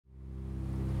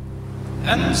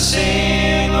and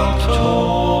sen oktoberafton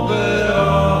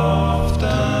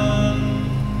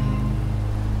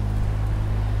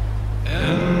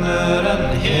under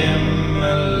en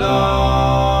himmellag.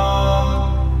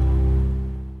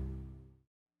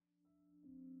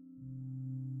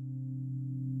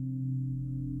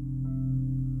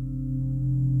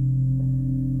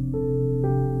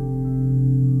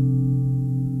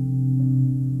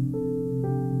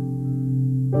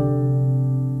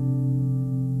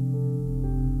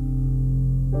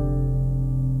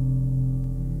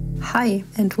 Hi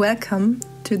and welcome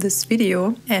to this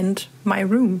video and my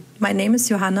room. My name is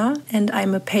Johanna and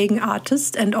I'm a pagan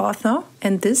artist and author,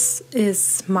 and this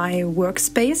is my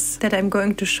workspace that I'm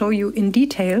going to show you in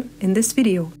detail in this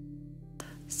video.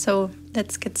 So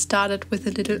let's get started with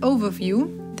a little overview.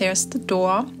 There's the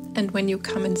door, and when you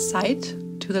come inside,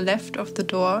 to the left of the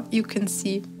door you can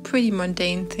see pretty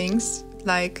mundane things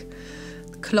like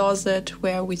the closet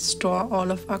where we store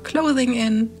all of our clothing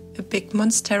in, a big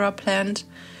monstera plant,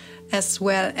 as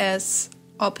well as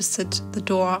opposite the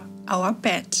door, our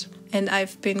bed. And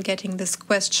I've been getting this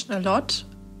question a lot.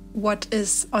 What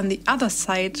is on the other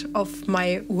side of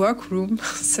my workroom,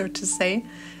 so to say?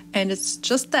 And it's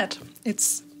just that.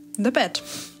 It's the bed.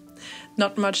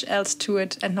 Not much else to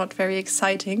it and not very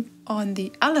exciting. On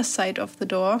the other side of the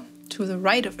door, to the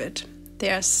right of it,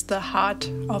 there's the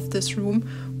heart of this room,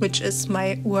 which is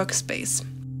my workspace.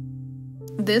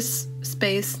 This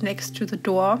space next to the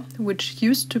door, which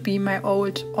used to be my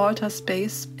old altar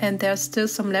space, and there's still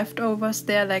some leftovers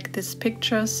there, like these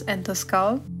pictures and the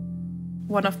skull.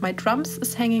 One of my drums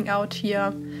is hanging out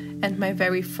here, and my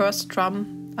very first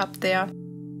drum up there.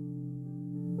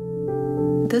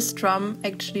 This drum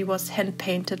actually was hand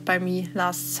painted by me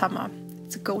last summer.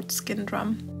 It's a goat skin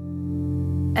drum.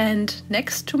 And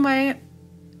next to my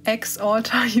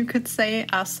ex-altar, you could say,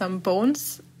 are some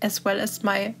bones, as well as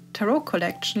my tarot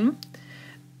collection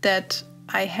that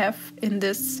I have in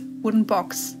this wooden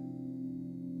box.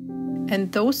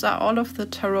 And those are all of the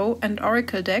tarot and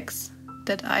oracle decks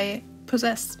that I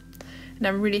possess. And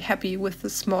I'm really happy with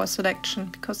this small selection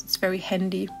because it's very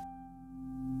handy.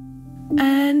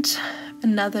 And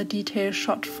another detail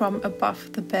shot from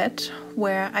above the bed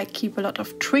where I keep a lot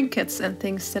of trinkets and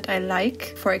things that I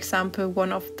like. For example,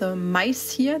 one of the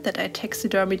mice here that I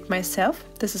taxidermied myself.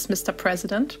 This is Mr.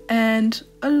 President. And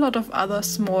a lot of other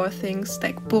small things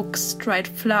like books, dried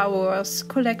flowers,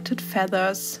 collected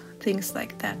feathers, things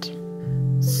like that.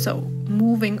 So,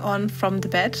 moving on from the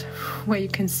bed, where you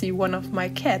can see one of my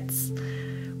cats,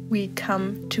 we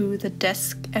come to the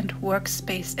desk and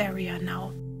workspace area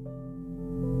now.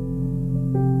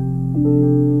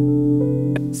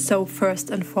 So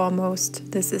first and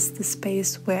foremost, this is the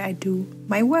space where I do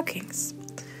my workings.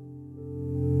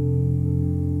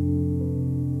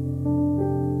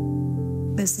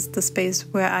 This is the space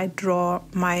where I draw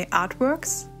my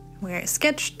artworks, where I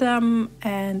sketch them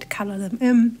and color them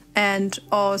in, and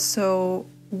also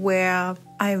where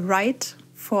I write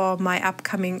for my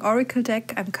upcoming oracle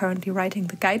deck. I'm currently writing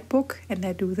the guidebook, and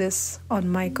I do this on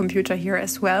my computer here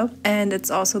as well. And it's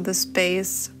also the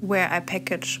space where I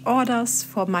package orders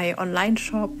for my online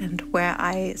shop and where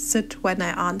I sit when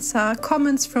I answer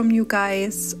comments from you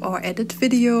guys or edit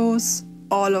videos,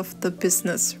 all of the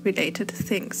business related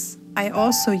things. I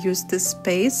also use this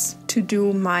space to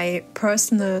do my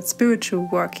personal spiritual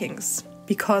workings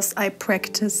because I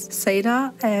practice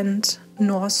Seda and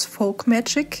Norse folk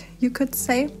magic, you could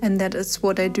say, and that is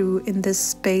what I do in this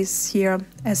space here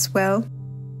as well.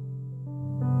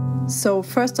 So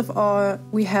first of all,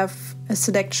 we have a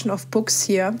selection of books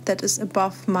here that is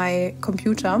above my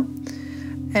computer,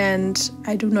 and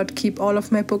I do not keep all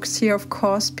of my books here, of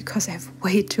course, because I have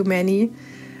way too many.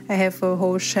 I have a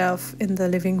whole shelf in the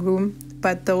living room,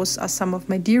 but those are some of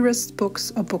my dearest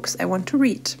books or books I want to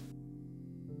read.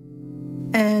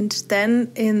 And then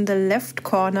in the left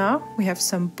corner, we have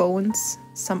some bones,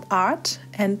 some art,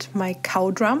 and my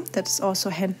cow drum that is also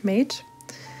handmade.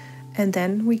 And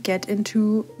then we get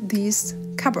into these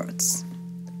cupboards,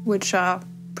 which are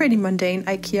pretty mundane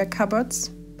IKEA cupboards,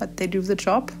 but they do the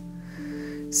job.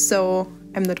 So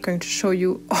I'm not going to show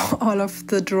you all of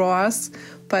the drawers,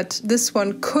 but this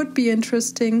one could be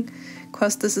interesting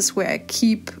because this is where I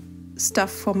keep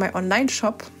stuff for my online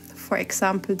shop. For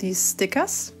example, these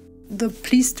stickers. The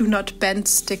please do not bend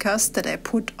stickers that I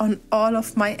put on all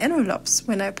of my envelopes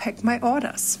when I pack my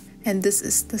orders. And this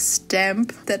is the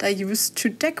stamp that I use to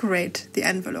decorate the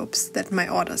envelopes that my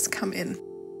orders come in.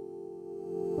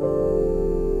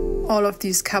 All of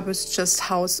these cupboards just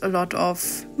house a lot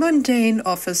of mundane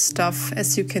office stuff,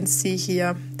 as you can see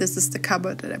here. This is the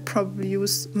cupboard that I probably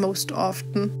use most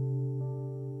often.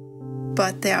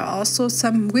 but there are also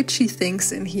some witchy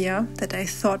things in here that I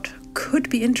thought could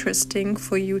be interesting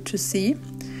for you to see.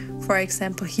 For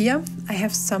example, here I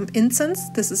have some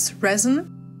incense. This is resin,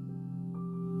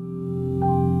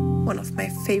 one of my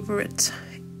favorite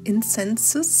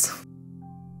incenses.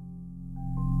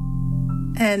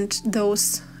 And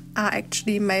those are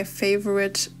actually my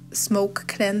favorite smoke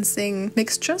cleansing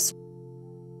mixtures.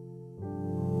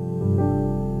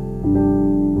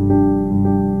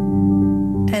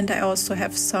 And I also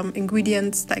have some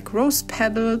ingredients like rose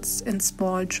petals in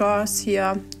small jars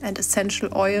here, and essential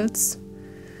oils,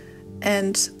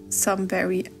 and some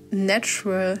very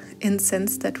natural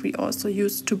incense that we also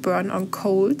use to burn on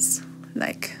coals,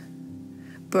 like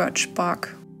birch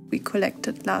bark we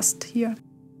collected last year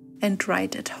and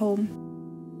dried at home.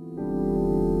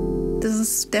 This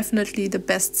is definitely the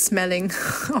best smelling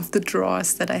of the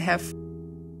drawers that I have.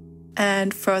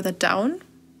 And further down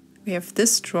we have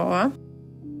this drawer,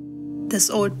 this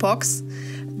old box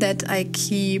that I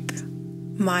keep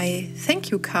my thank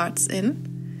you cards in.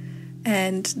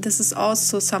 And this is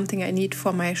also something I need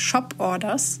for my shop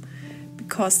orders,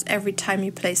 because every time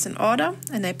you place an order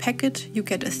and I pack it, you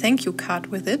get a thank you card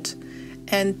with it.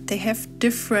 And they have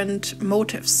different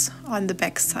motifs on the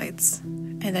back sides.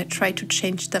 And I try to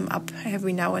change them up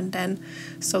every now and then.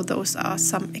 So those are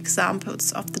some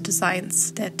examples of the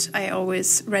designs that I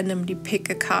always randomly pick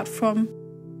a card from.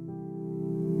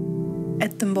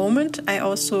 At the moment, I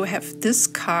also have this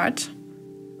card.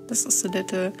 This is a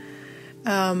little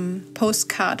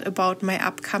postcard about my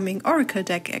upcoming Oracle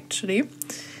deck, actually,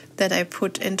 that I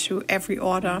put into every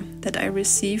order that I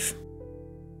receive.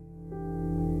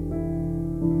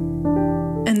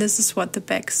 And this is what the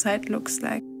back side looks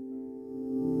like.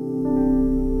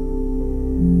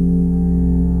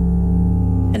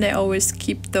 And I always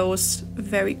keep those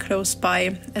very close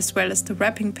by, as well as the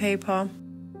wrapping paper.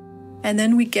 And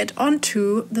then we get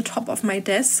onto the top of my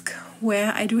desk,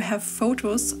 where I do have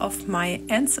photos of my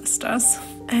ancestors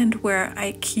and where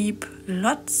I keep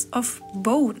lots of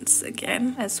bones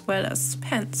again, as well as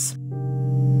pens.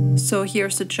 So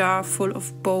here's a jar full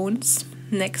of bones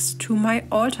next to my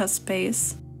altar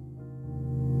space.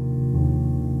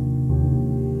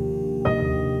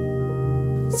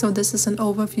 So this is an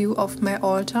overview of my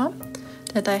altar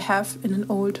that I have in an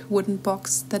old wooden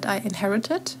box that I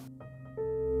inherited.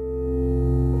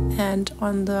 And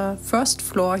on the first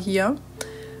floor here,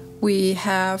 we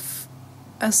have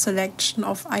a selection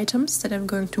of items that I'm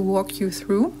going to walk you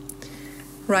through.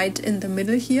 Right in the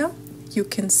middle here, you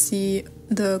can see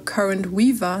the current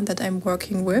weaver that I'm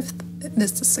working with.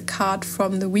 This is a card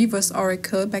from the Weaver's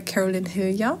Oracle by Carolyn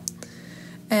Hillier.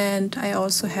 And I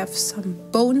also have some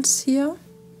bones here,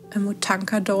 a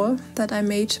Mutanka doll that I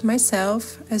made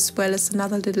myself, as well as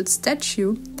another little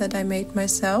statue that I made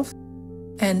myself,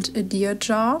 and a deer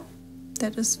jar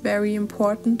that is very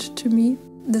important to me.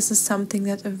 This is something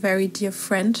that a very dear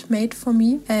friend made for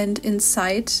me, and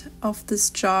inside of this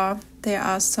jar there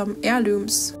are some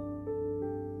heirlooms.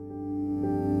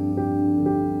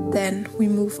 Then we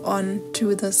move on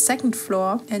to the second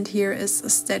floor, and here is a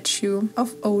statue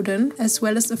of Odin, as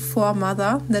well as a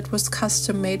Foremother that was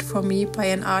custom made for me by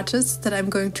an artist that I'm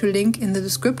going to link in the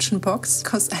description box,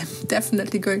 because I'm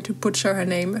definitely going to butcher her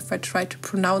name if I try to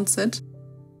pronounce it.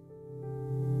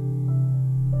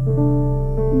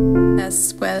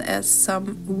 As well as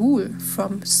some wool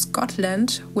from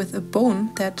Scotland with a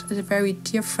bone that a very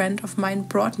dear friend of mine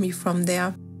brought me from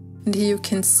there. And here you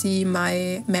can see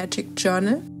my magic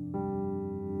journal.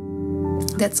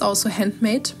 That's also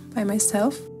handmade by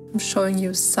myself. I'm showing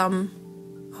you some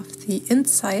of the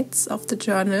insides of the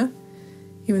journal,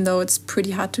 even though it's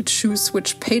pretty hard to choose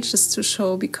which pages to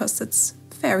show because it's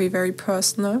very, very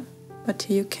personal. But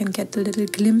here you can get a little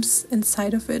glimpse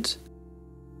inside of it.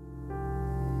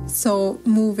 So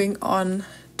moving on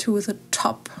to the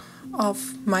top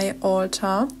of my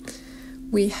altar,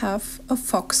 we have a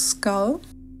fox skull,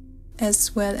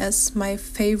 as well as my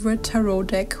favorite tarot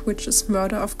deck, which is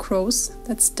Murder of Crows.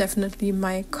 That's definitely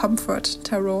my comfort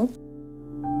tarot.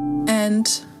 And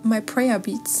my prayer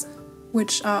beads,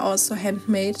 which are also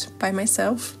handmade by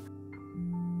myself.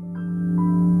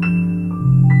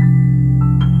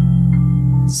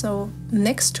 So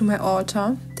next to my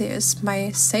altar, there is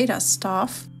my Seder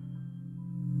staff.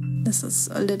 This is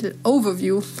a little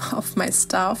overview of my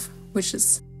staff, which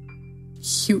is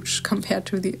huge compared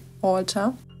to the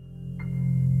altar.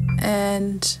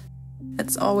 And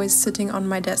it's always sitting on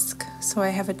my desk, so I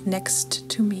have it next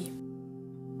to me.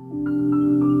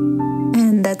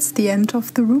 And that's the end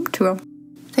of the room tour.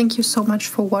 Thank you so much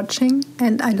for watching,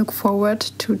 and I look forward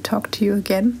to talk to you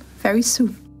again very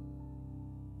soon.